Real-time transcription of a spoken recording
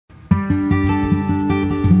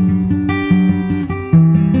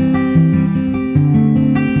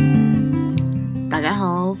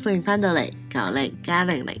歡迎翻到嚟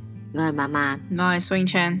90+00，我係曼曼，我係 Swing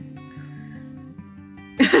Chan。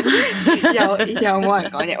有冇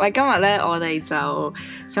人講嘢？喂，今日咧我哋就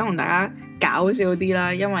想同大家搞笑啲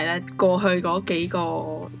啦，因為咧過去嗰幾個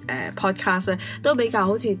podcast 咧都比較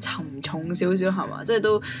好似沉重少少係嘛，即係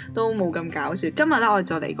都冇咁搞笑。今日咧我哋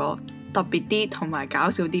就嚟個特別啲同埋搞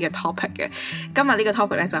笑啲嘅 topic 嘅。今日呢個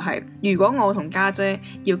topic 咧就係、如果我同家姐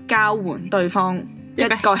要交換對方一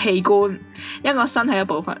個器官，一個身體嘅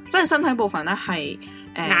部分，即係身體部分咧係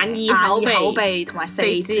眼耳口鼻同埋四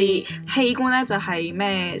肢，器官咧就係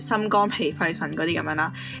咩心肝脾肺腎嗰啲咁樣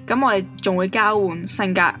啦。咁我哋仲會交換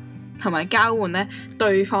性格，同埋交換咧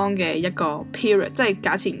對方嘅一個 period， 即係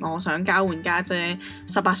假設我想交換家姐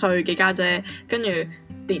18歲嘅家姐，跟住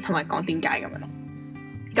同埋講點解咁樣咯。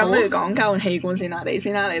咁不如講交換器官先啦，你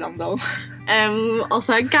先啦，你諗到？我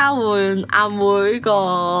想交換阿妹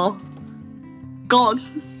個肝。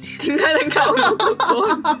點解你交換個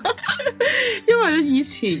肝？因為咧以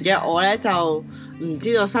前嘅我咧就唔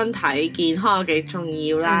知道身體健康有幾重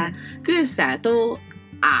要啦，跟住成日都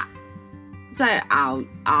即係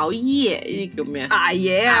熬夜呢啲咁嘅捱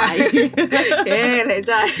夜啊！你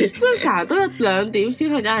真係即係成日都有2點先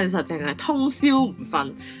瞓，有陣時淨係通宵唔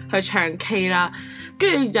瞓去唱 K 啦，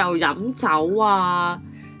跟住又飲酒啊。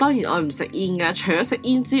當然我唔食煙㗎，除咗食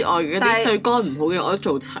煙之外嗰啲對肝唔好嘅我都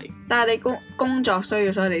做齊。但係你工作需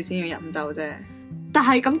要，所以你先要飲酒啫。但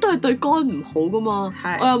係咁都係對肝唔好噶嘛。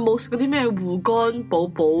我又冇食嗰啲咩護肝寶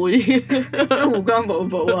寶嗰啲護肝寶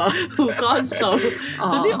寶啊，護肝素。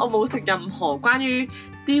總之我冇食任何關於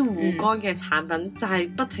啲護肝嘅產品，就係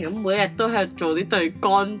不停咁每一日都係做啲對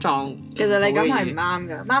肝臟。其實你咁係唔啱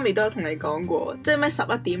噶，媽咪都有同你講過，即係咩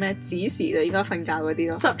11點咩子時就應該瞓覺嗰啲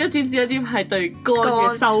咯。11點至1點係對肝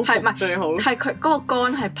嘅修復最好。係佢嗰個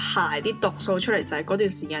肝係排啲毒素出嚟，就係嗰段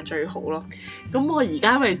時間最好咯。咁我而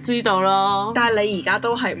家咪知道咯。但係你而家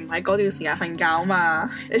都係唔喺嗰段時間瞓覺啊嘛，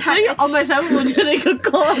所以我咪想換咗你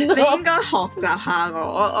個肝。你應該學習下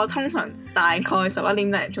我通常大概11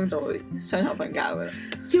點零鐘就會上床瞓覺噶啦。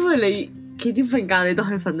因為你幾點瞓覺你都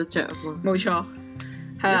可以瞓得着嘛。冇錯，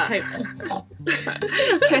係啊。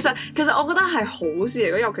其實我覺得係好事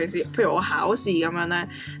嚟嘅，尤其是譬如我考試咁樣咧，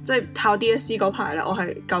即係考 DSE 嗰排咧，我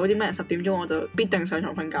係9點零10點鐘我就必定上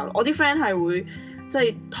床瞓覺咯。我啲 friend 係會即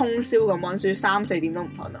係通宵咁溫書，3、4點都唔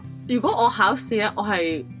瞓啊。如果我考試咧，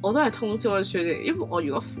我都係通宵溫書嘅，因為我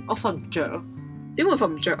如果我瞓唔着咯。點會瞓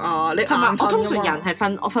唔着啊？你同埋我通常人係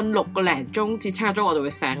瞓6個零鐘至7個鐘我就會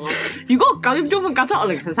醒咯。如果我9點鐘瞓覺，即係我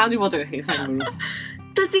凌晨3點我就要起身嘅咯。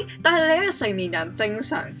但係你一個成年人正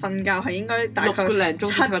常瞓覺係應該大概6個零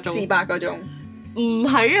鐘7至8個鐘。唔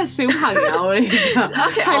係啊，小朋友嚟㗎，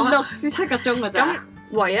係6至7個鐘嘅咋。咁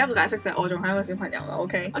唯一一個解釋就係我仲係一個小朋友啦。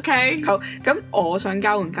OK，好。咁我想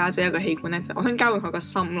交換家姐一個器官咧，就我想交換佢個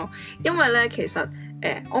心咯。因為咧其實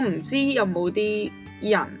我唔知有冇啲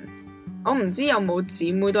人。我唔知有冇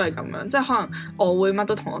姊妹都係咁樣，即係可能我會乜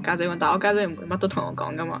都同我家姐講，但係我家姐唔會乜都同我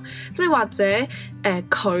講噶嘛。即係或者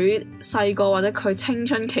佢細個或者佢青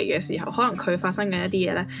春期嘅時候，可能佢發生緊一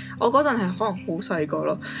啲嘢咧，我嗰陣係可能好細個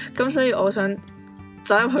咯。咁所以我想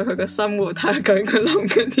走入去佢嘅生活，睇下究竟佢諗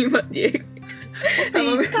緊啲乜嘢。變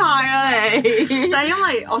態啊你！但係因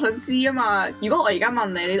為我想知啊嘛，如果我而家問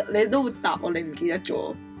你，你都會答我，你唔記得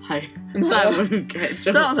咗。係，真係會唔記得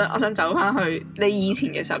咗。所以我想走翻去你以前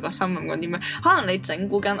嘅時候個心諗緊啲咩？可能你整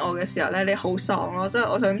蠱緊我嘅時候咧，你好爽咯，即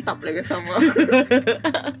係我想揼你嘅心咯。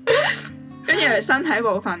跟住身體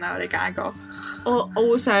部分啊，你揀一個。我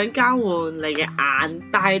會想交換你嘅眼，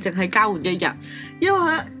但係淨係交換1日，因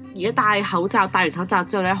為咧。而家戴完口罩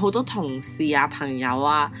之後咧，好多同事啊、朋友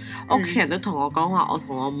啊、屋企人都同我講話，我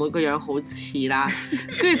同我妹個樣好似啦，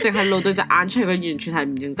跟住淨係露對隻眼出嚟，佢完全係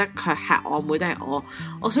唔認得佢係我妹定係我。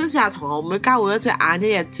我想試下同我妹交換一隻眼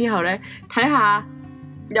1日之後咧，睇下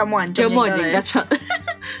有冇人認得出。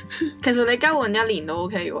其實你交換1年都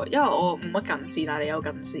OK 喎，因為我冇乜近視，但係你有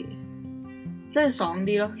近視，即係爽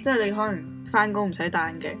啲咯。即係你可能翻工唔使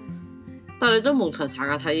戴眼鏡，但係你都蒙查查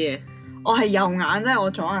㗎睇嘢。我係右眼，即係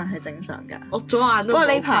我左眼係正常㗎。我左眼都，不過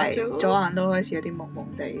呢排左眼都開始有啲蒙蒙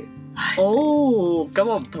地。哦，咁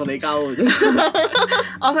我唔同你交換。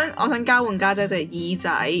我想交換家姐就係耳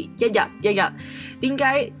仔一日。點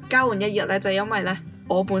解交換1日咧？就係因為咧，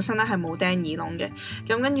我本身咧係冇釘耳窿嘅。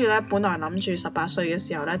咁跟住咧，本來諗住18歲嘅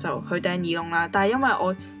時候咧就去釘耳窿啦。但係因為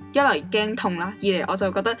我一嚟驚痛啦，二嚟我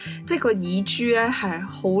就覺得即係個耳珠咧係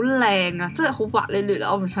好靚啊，即係好滑捋捋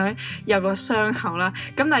啊，我唔想有個傷口啦。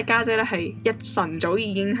咁但係家姐咧係一晨早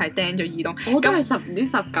已經係釘咗耳窿，我都係唔知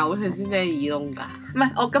19歲先釘耳窿㗎。唔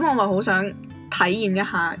係我咪好想體驗一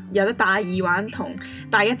下有得戴耳環同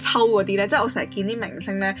戴一抽嗰啲咧，即係我成日見啲明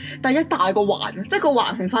星咧戴一大個環，即係個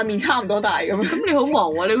環同塊面差唔多大咁樣。咁你好忙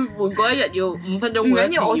喎，你換過一日要5分鐘換一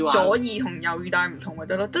次耳環。唔緊要，我左耳同右耳戴唔同咪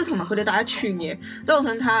得咯，即係同埋佢哋戴一串嘢，即係我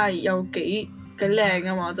想睇下有幾靚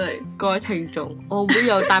啊嘛，真係。各位聽眾，我妹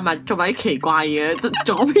又戴埋做埋啲奇怪嘢，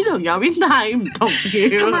左邊同右邊戴唔同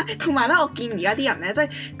嘢。同埋咧，我見而家啲人咧，即係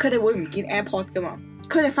佢哋會唔見 AirPod 噶嘛，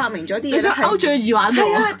佢哋發明咗啲嘢咧係勾住耳環度。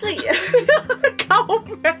係啊，即係救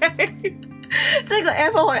命！即係個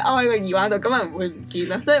AirPod 可以勾喺個耳環度，咁咪唔會唔見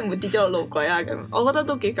啦，即係唔會跌咗落路軌啊咁。我覺得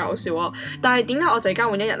都幾搞笑啊！但係點解我就係交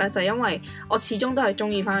換一日咧？就係因為我始終都係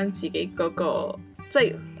中意翻自己嗰個即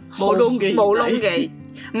係冇窿嘅冇窿嘅，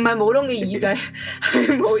唔係冇窿嘅耳仔，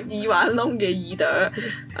係冇耳環窿嘅耳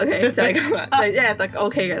朵。OK，就係咁啦，就係一日得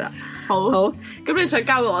OK 噶啦。好，咁你想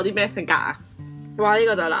交換我啲咩性格啊？哇！呢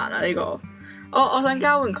個就難啦，呢個我想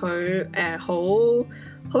交換佢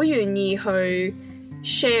好願意去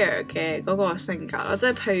share 嘅嗰個性格啦，即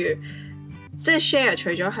係譬如即係 share 除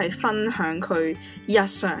咗係分享佢日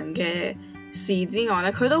常嘅事之外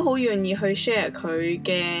咧，佢都好願意去 share 佢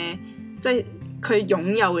嘅即係佢擁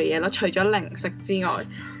有嘅嘢咯，除咗零食之外，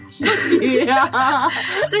乜嘢啊？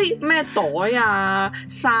即係咩袋啊、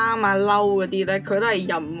衫啊、褸嗰啲咧，佢都係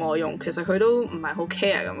任我用。其實佢都唔係好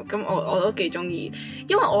care 咁我都幾中意，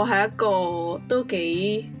因為我係一個都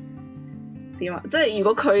幾點啊！即係如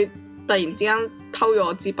果佢突然之間偷咗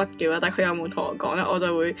我支筆嘅話，但係佢有冇同我講咧，我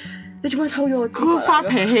就會你做咩偷咗我支筆？發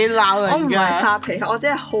脾氣鬧人㗎。我唔係發脾氣，我只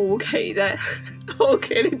係好奇啫，好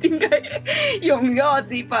奇你點解用咗我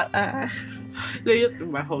支筆啊？你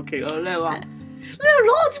唔係好奇咯，你係話你又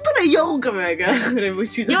攞我支筆嚟用咁樣嘅，你每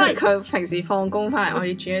次都因為佢平時放工翻嚟，我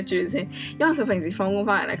要轉一轉先。因為佢平時放工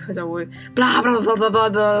翻嚟咧，佢就會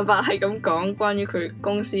係咁講關於佢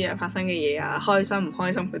公司啊發生嘅嘢啊，開心唔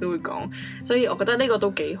開心佢都會講，所以我覺得呢個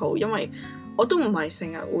都幾好，因為我都唔係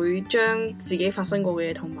成日會將自己發生過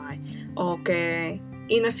嘅嘢同埋我嘅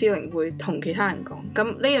inner feeling 會同其他人講，咁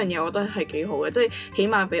呢樣嘢我覺得係幾好嘅，即係起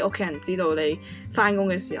碼俾屋企人知道你翻工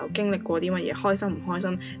嘅時候經歷過啲乜嘢，開心唔開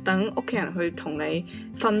心，等屋企人去同你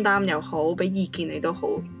分擔又好，俾意見你都好，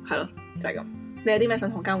係咯，就係咁。你有啲咩想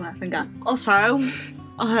同我交換啊？性格？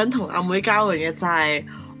我想同阿妹交換嘅就係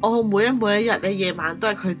我每一日咧夜晚都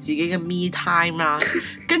係佢自己嘅 me time 啦，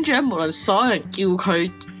跟住咧無論所有人叫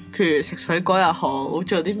佢。譬如食水果又好，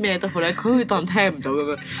做啲咩都好咧，佢會當聽唔到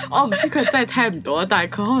咁樣。我唔知佢真係聽唔到啊，但係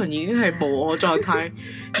佢可能已經係無我狀態，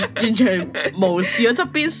完全無視咗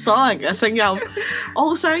側邊所有人嘅聲音。我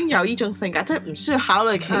好想有呢種性格，即係唔需要考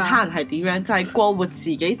慮其他人係點樣，就係過活自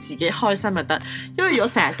己開心就得。因為如果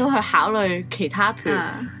成日都去考慮其他，譬如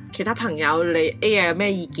其他朋友你 A 有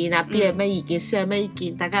咩意見啊，B 有咩意見，C 有咩意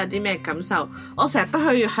見，大家有啲咩感受，我成日都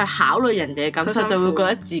去考慮人哋嘅感受，就會覺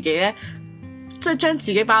得自己咧。即係將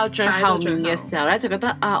自己擺到最後面嘅時候咧，就覺得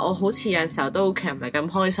啊，我好似有陣時候都屋企人唔係咁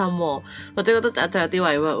開心喎，或者覺得有啲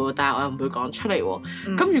委屈喎，但係我又唔會講出嚟喎。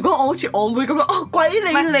咁如果我好似我妹咁樣，哦鬼理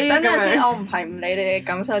你等陣先，我唔係唔理你哋嘅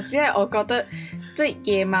感受，只係我覺得即係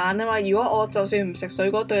夜晚啊嘛。如果我就算唔食水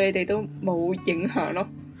果，對你哋都冇影響咯。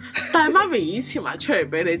但係媽咪已經切埋出嚟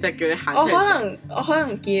俾你，即係叫你行。我可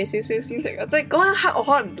能夜少少先食啊，即係嗰一刻我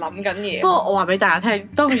可能諗緊嘢。不過我話俾大家聽，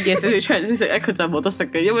當佢夜少少出嚟先食咧，佢就冇得食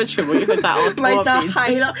嘅，因為全部已經去晒我嗰邊。咪就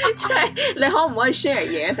係咯，即係你可唔可以 share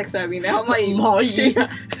嘢食上面？你可唔可以？唔可以啊！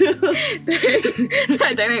真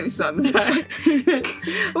係頂你唔順，真係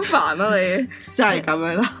好煩咯！你真係咁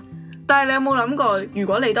樣咯。但係你有冇諗過，如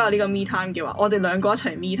果你都有呢個 me time 嘅話，我哋兩個一齊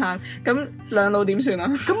me time，咁兩路點算啊？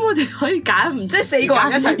咁我哋可以揀唔即係4個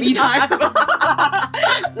人一齊 me time。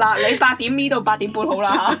嗱，你8點 me 到8點半好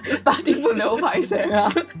啦嚇，8點半你好快醒啦。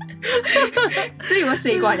即係如果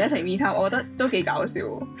4個人一齊 me time，我覺得都幾搞笑。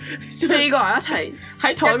4個人一齊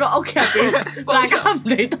喺同一個屋企入邊，大家唔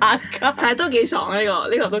理大家，係都幾爽呢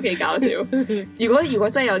個都幾搞笑。如果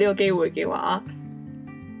真係有呢個機會嘅話，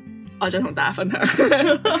我再同大家分享。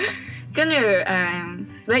跟住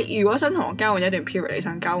你如果想同我交換一段 period， 你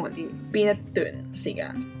想交換邊一段時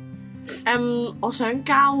間？我想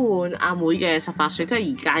交換阿妹嘅18歲，即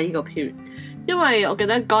係而家呢個 period， 因為我記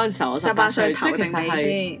得嗰陣時候我18歲，即係其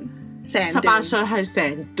實係18歲係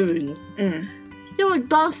成段。因為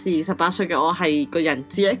當時18歲嘅我係個人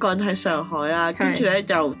自己一個人喺上海啦，跟住咧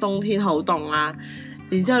又冬天好凍啦，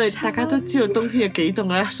然之後大家都知道冬天有幾凍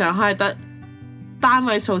咧，上海係得單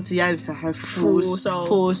位數字，有陣時係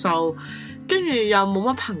負數，跟住又冇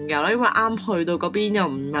乜朋友啦，因為啱去到嗰邊又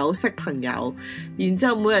唔係好識朋友，然之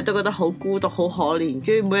後每日都覺得好孤獨好可憐，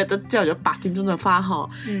跟住每日都朝頭早8點鐘就返學，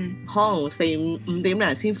可能4、5點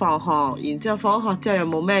零先放學，然之後放學之後又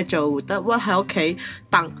冇咩做，得屈喺屋企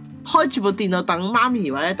等開住部電腦等媽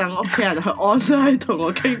咪或者等屋企人去 online 同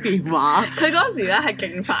我傾電話。佢嗰時咧係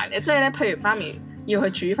勁煩嘅，即係咧，譬如媽咪要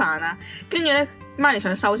去煮飯啦，跟住咧媽咪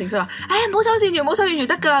想收線，佢話：哎呀，唔好收線住，唔好收線住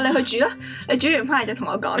得㗎啦，你去煮啦，你煮完翻嚟就同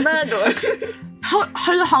我講啦咁樣。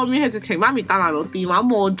去到後面係直情媽咪帶埋部電話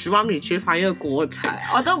望住媽咪煮飯呢個過程。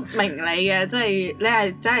我都明你嘅，即係你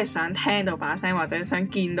係真係想聽到把聲，或者想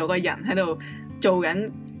見到個人喺度做緊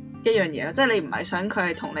一樣嘢咯，即係你唔係想佢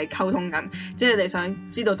係同你溝通緊，即係你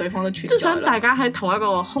想知道對方都存在。即係想大家喺同一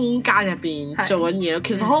個空間入邊做緊嘢咯。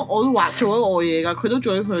其實可能我都話做緊我嘢㗎，佢都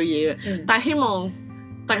做緊佢嘅嘢嘅。但係希望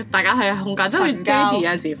大家喺空間，即係爹哋有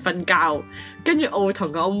陣時瞓覺，跟住我會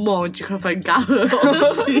同佢望住佢瞓覺。我都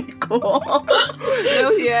試過，你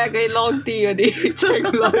好似咧嗰啲 long D 嗰啲情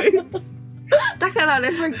侶，得㗎啦，你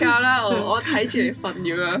瞓覺啦，我睇住你瞓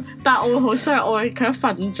咁樣。但係我會好衰，我會佢一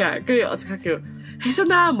瞓着，跟住我即刻叫起身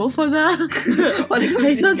啦，唔好瞓啦，我哋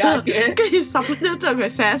起身嘅。跟住10分鐘之後佢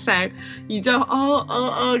醒一醒，然之後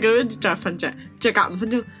咁樣再瞓着，再隔5分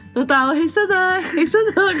鐘。老豆，我起身啦，起身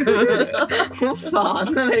啦咁樣，好煩啊！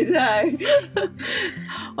你真係，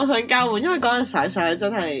我想交換，因為嗰陣想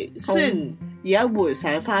真係，雖然而家回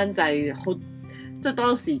想翻就係好，即係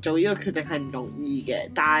當時做呢個決定係唔容易嘅，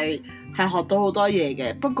但係學到好多嘢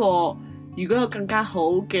嘅。不過如果有更加好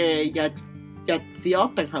嘅日子，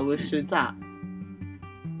我一定係會選擇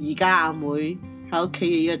而家阿妹喺屋企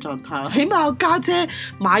嘅呢個狀態咯。起碼有家姐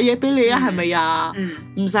買嘢俾你啊，係咪啊？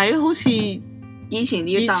唔使好似以前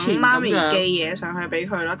要等媽咪寄嘢上去俾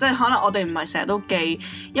佢咯，即係可能我哋唔係成日都寄，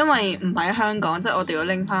因為唔喺香港，即係我哋要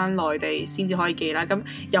拎翻內地先至可以寄啦。咁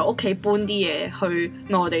由屋企搬啲嘢去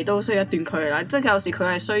內地都需要一段距離啦，即係有時佢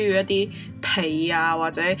係需要一啲被啊，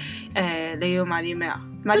或者你要買啲咩啊？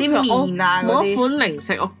買啲麵啊嗰啲。嗰款零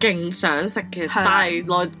食我勁想食嘅，但係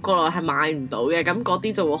國內係買唔到嘅，咁嗰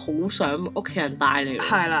啲就會好想屋企人帶嚟。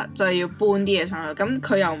係啦，就係要搬啲嘢上去，咁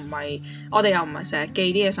佢又唔係，我哋又唔係成日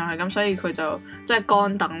寄啲嘢上去，咁所以佢就即係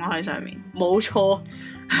乾等咯喺上面。冇錯，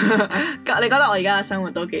你覺得我而家嘅生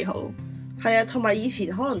活都幾好？係啊，同埋以前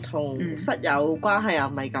可能同室友關係又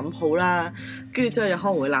唔係咁好啦，跟住之後又可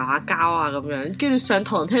能會鬧下交啊咁樣，跟住上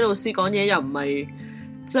堂聽老師講嘢又唔係。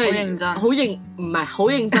即係唔係好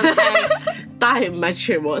認真聽，但係唔係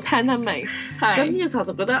全部都聽得明。咁呢個時候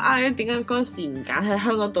就覺得點解嗰時唔揀喺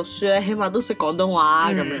香港讀書咧？起碼都識廣東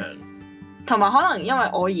話咁樣。同埋可能因為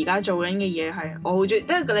我而家做緊嘅嘢係我好中意，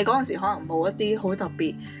因為你嗰陣時可能冇一啲好特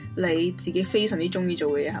別，你自己非常之中意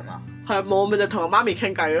做嘅嘢係嘛？係冇咪就同我媽咪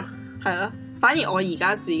傾偈咯。係咯，反而我而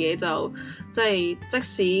家自己就即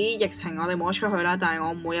使疫情我哋冇得出去啦，但係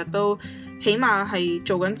我每日都起碼係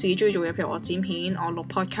做緊自己中意做嘅，譬如我剪片、我錄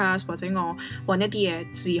podcast 或者我揾一啲嘢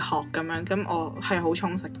自學咁樣，咁我係好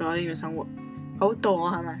充實㗎呢段生活。好到我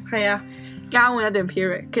係咪？係啊，交換一段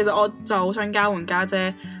period。其實我就好想交換家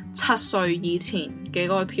姐7歲以前嘅嗰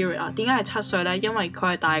個 period 啊。點解係7歲呢？因為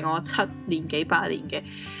佢係大我7年幾8年嘅。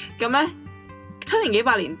咁呢7年幾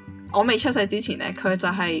8年，我未出世之前呢，佢就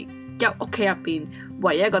係屋企入邊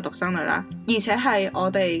唯一一個獨生女啦，而且係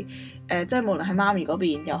我哋。即係無論係媽咪嗰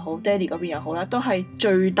邊又好，爹哋嗰邊又好啦，都係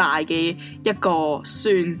最大嘅一個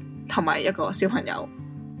孫同埋一個小朋友。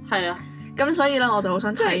係啊，咁所以咧，我就好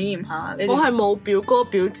想體驗下。我係冇表哥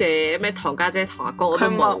表姐咩堂家姐堂阿哥，佢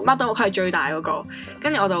冇乜都，佢係最大嗰個。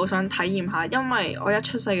跟住我就好想體驗下，因為我一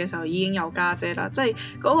出世嘅時候已經有家姐啦，即係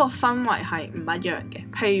嗰個氛圍係唔一樣嘅。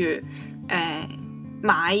譬如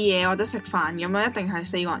買嘢或者食飯咁樣，一定係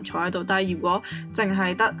4個人坐喺度。但係如果淨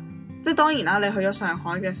係得即係當然啦，你去咗上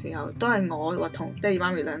海嘅時候，都係我或同爹哋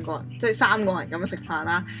媽咪2個人，即係3個人咁樣食飯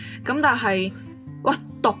啦。咁但係，哇，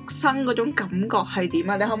獨生嗰種感覺係點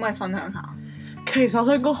啊？你可唔可以分享下？其實我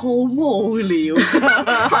想講好無聊，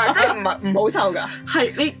即係唔好受㗎。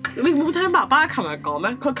係你冇聽爸爸琴日講咩？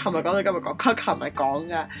佢琴日講定今日講？佢琴日講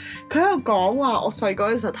㗎。佢喺度講話我細個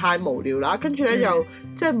嗰陣時太無聊啦，跟住咧又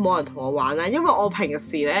即係冇人同我玩啦。因為我平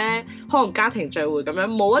時咧可能家庭聚會咁樣，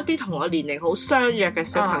冇一啲同我年齡好相若嘅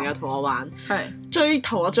小朋友同我玩。係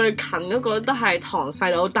同我最近嗰個都係堂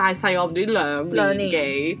細佬，大細我唔知2年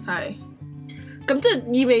幾。係。咁即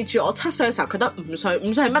係意味住我7歲嘅時候，佢得5歲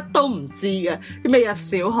，5歲係乜都唔知嘅，未入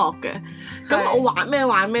小學嘅。咁我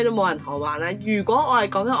玩咩都冇人同我玩啦。如果我係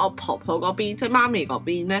講緊我婆婆嗰邊，即係媽咪嗰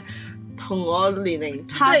邊咧，同我年齡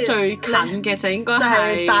差最近嘅就應該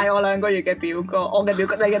係大我2個月嘅表哥，我嘅表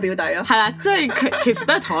哥，你嘅表弟咯。係啦，即係佢其實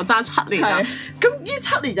都係同我爭7年啦。咁呢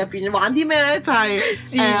7年入邊玩啲咩咧？就係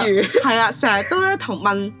自娛。係啦，成日都咧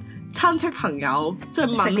問親戚朋友即係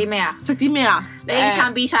問食啲咩啊？食啲咩啊？你 A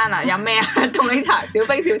餐 B 餐啊？飲咩啊？凍檸茶、小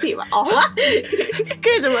冰小甜啊？哦好啊，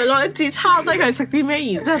跟住就會攞啲字抄低佢食啲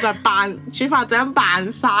咩，然之後就扮煮飯仔咁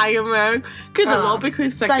扮晒咁樣，跟住就攞俾佢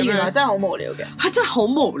食。但係原來真係好無聊嘅，係真係好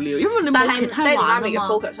無聊，因為你冇其他玩啊嘛。但係爹哋媽咪嘅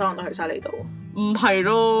focus 可能都去晒你度。唔係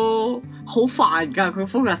咯，好煩㗎，佢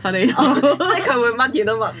focus 晒你度，即係佢會乜嘢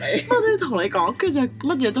都問你，乜都要同你講，跟住就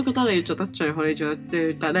乜嘢都覺得你做得最好，你做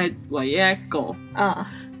得但係唯一一個。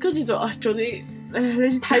跟住就做啲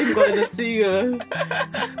你睇唔過你就知㗎啦。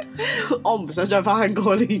我唔想再翻去嗰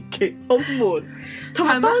個年紀，好悶。同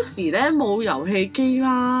埋當時咧冇遊戲機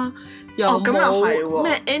啦，又冇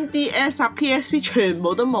咩 NDS 啊、PSP 全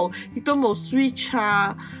部都冇，亦都冇 Switch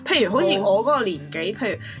啊。譬如好似我嗰個年紀，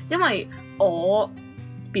譬如因為我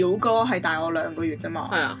表哥係大我2個月啫嘛，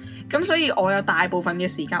係啊，咁所以我有大部分嘅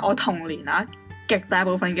時間，我童年啊。極大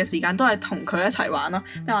部分嘅時間都係同佢一齊玩咯，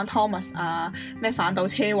咩玩 Thomas 啊，咩反斗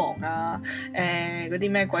車王啊，嗰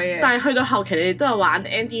啲咩鬼嘢。但係去到後期，你哋都係玩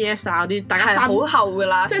NDS 啊嗰啲，大家係好後噶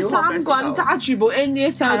啦，即係3個人揸住部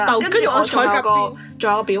NDS 喺度鬥。跟住我坐隔邊，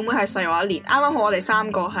仲有個表妹係細我1年，啱啱好我哋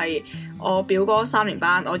3個係我表哥3年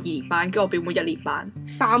班，我2年班，跟住我表妹1年班，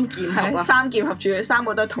三劍合住，3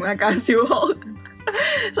個都係同一間小學。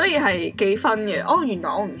所以係幾分嘅。原來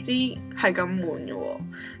我唔知係咁悶嘅喎。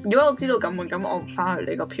如果我知道咁悶，咁我唔翻去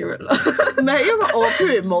你個 period 啦。唔係，因為我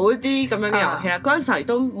period 冇啲咁樣嘅遊戲啦。嗰陣時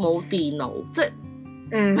都冇電腦，即係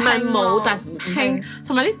唔係冇，但唔興。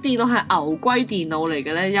同埋啲電腦係牛龜電腦嚟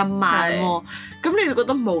嘅咧，又慢喎。咁你就覺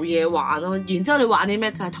得冇嘢玩咯。然之後你玩啲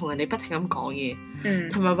咩？就係同人哋不停咁講嘢。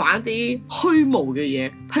同埋玩啲虛無嘅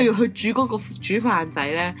嘢，譬如去煮嗰個煮飯仔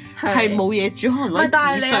咧，係冇嘢煮，可能攞紙碎嚟玩。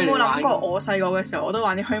但係你有冇諗過，我細個嘅時候我都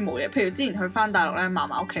玩啲虛無嘢，譬如之前去翻大陸咧，嫲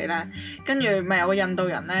嫲屋企咧，跟住咪有個印度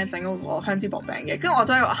人咧整嗰個香蕉薄餅嘅，跟住我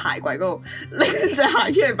走喺個鞋櫃嗰度拎隻鞋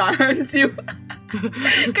出嚟扮香蕉，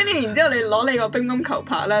跟住然之後你攞你個乒乓球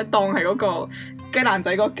拍咧當係嗰個雞蛋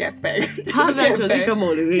仔嗰個夾餅，差咩做啲咁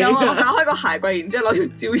無聊嘅嘢？有啊，我打開個鞋櫃，然之後攞條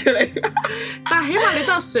蕉出嚟。但係起碼你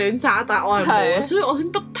都有選擇，但係我係冇，所以我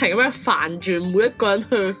先不停咁樣煩住每一個人去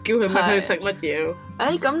叫佢乜去食乜嘢咯。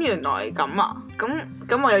咁原來咁啊，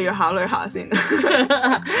咁我又要考慮下先。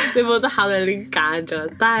你冇得考慮，你揀咗，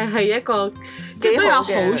但係係一個即係都有好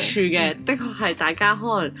處嘅。的確係大家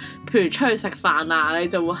可能譬如出去食飯啊，你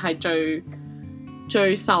就會係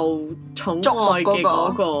最受寵愛嘅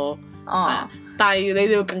嗰個。但係你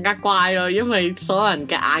就更加乖咯，因為所有人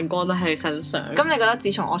嘅眼光都喺你身上。咁你覺得自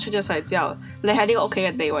從我出咗世之後，你喺呢個屋企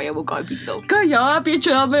嘅地位有冇改變到？梗係有啦，變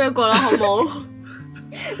最後尾一個啦，好冇？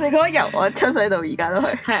你覺得由我出世到而家都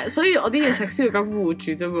係？係，所以我啲嘢食先要咁護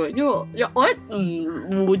住啫嘛，因為我一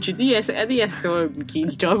唔護住啲嘢食，一啲嘢食就會唔見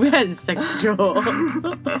咗，俾人食咗，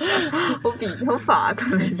好煩啊！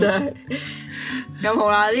你真係。咁好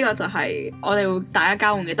啦，呢個就係我哋會大家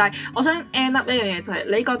交換嘅，但係我想 end up 一樣嘢就係，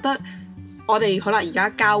你覺得？我哋好啦，而家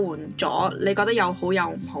交換咗，你覺得有好有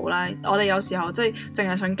唔好啦？我哋有時候即係淨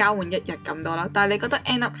係想交換1日咁多啦，但係你覺得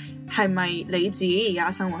end up 係咪你自己而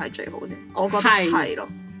家生活係最好先？我覺得係咯，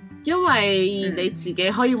因為你自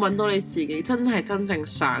己可以揾到你自己真係真正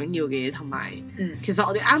想要嘅嘢，同埋其實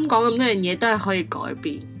我哋啱講咁多樣嘢都係可以改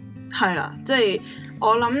變。係啦，即係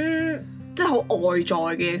我諗，即係好外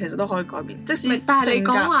在嘅嘢，其實都可以改變。即使但係你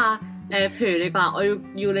講話。譬如你話我要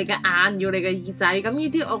你嘅眼，要你嘅耳仔，咁呢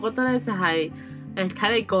啲我覺得咧就係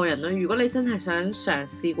睇你個人咯。如果你真係想嘗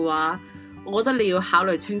試嘅話，我覺得你要考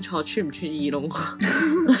慮清楚穿唔穿耳窿。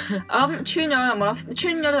穿咗有冇得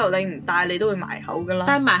穿咗就你唔戴，你都會埋口噶啦。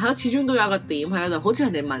但係埋口始終都有個點喺嗰度，好似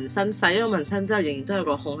人哋紋身洗咗紋身之後，仍然都有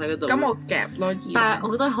個孔喺嗰度。咁我夾咯，但係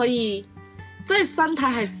我覺得可以，即係身體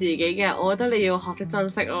係自己嘅，我覺得你要學識珍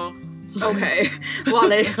惜咯。OK， 哇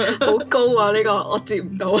你好高啊！呢個我接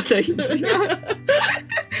唔到啊，突然之間。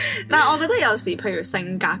但係我覺得有時，譬如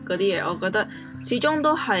性格嗰啲嘢，我覺得始終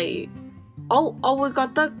都係我會覺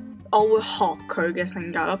得我會學佢嘅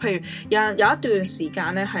性格咯。譬如有一段時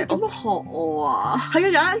間咧係，點樣學我啊？係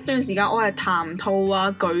啊，有一段時間我係談吐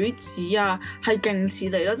啊、舉止啊係勁似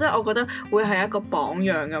你咯，即係我覺得會係一個榜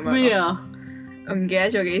樣咁樣。咩啊？唔記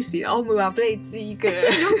得咗幾時，我唔會話俾你知嘅。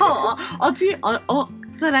我知我。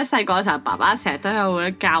即係咧細個嘅時候，爸爸成日都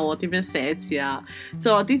有教我點樣寫字啊，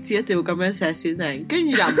就話啲字一定要咁樣寫先靚。跟住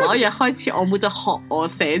由某一日開始，我妹就學我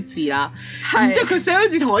寫字啦。然之後佢寫嘅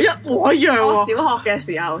字同我一模一樣。我小學嘅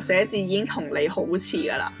時候寫字已經同你好似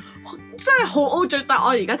噶啦，真係好 O 嘴，但我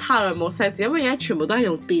而家太耐冇寫字，因為而家全部都係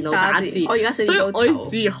用電腦打字，我而家寫字都所以我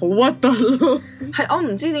字好核突咯。係我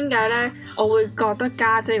唔知點解咧，我會覺得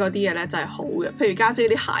家姐嗰啲嘢咧就係好嘅，譬如家姐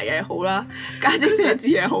啲鞋又係好啦，家姐寫字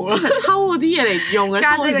又係好啦，偷嗰啲嘢嚟用嘅，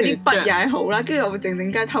家姐嗰啲筆又係好啦，跟住我會靜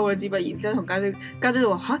靜雞偷嗰支筆，然之後同家姐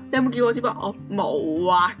就話嚇，你有冇見過支筆？我冇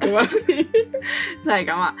啊咁樣，就係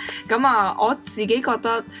咁啊。咁啊，我自己覺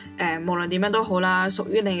得無論點樣都好啦，屬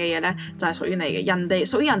於你嘅嘢咧就係屬於你嘅，人哋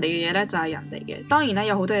屬於人哋嘅嘢咧就係人哋嘅。當然咧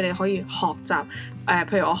有好多嘢你可以學習，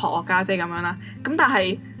譬如我學我家姐咁樣啦。咁但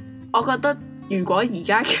係我覺得如果而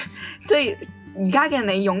家嘅即係而家嘅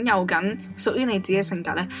你擁有緊屬於你自己嘅性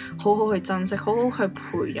格咧，好好去珍惜，好好去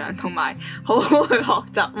培養，同埋好好去學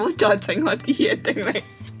習，唔好再整我啲嘢定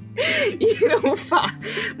你，咦好煩，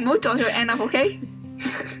唔好阻住 end up，OK？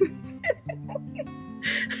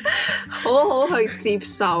好好去接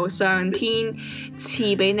受上天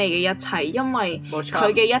賜俾你嘅一切，因為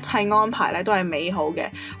佢嘅一切安排咧都係美好嘅。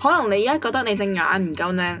可能你而家覺得你隻眼唔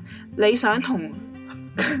夠靚，你想同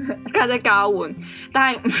家姐交換，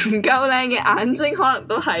但係唔夠靚嘅眼睛可能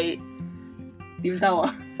都係點得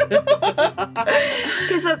啊？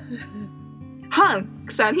其實可能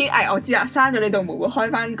上天我知啊，閂咗你道門會開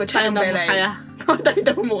翻個窗俾你，係啊，開第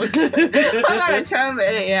道門開翻個窗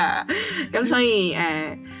俾你啊！咁所以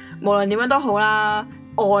無論點樣都好啦，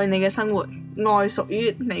愛你嘅生活，愛屬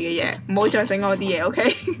於你嘅嘢，唔好再整我啲嘢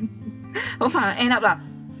，OK？ 好煩 end up 啦！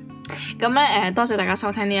咁咧多謝大家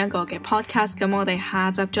收聽呢一個嘅 podcast，咁我哋下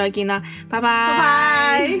集再見啦，拜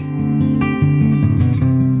拜。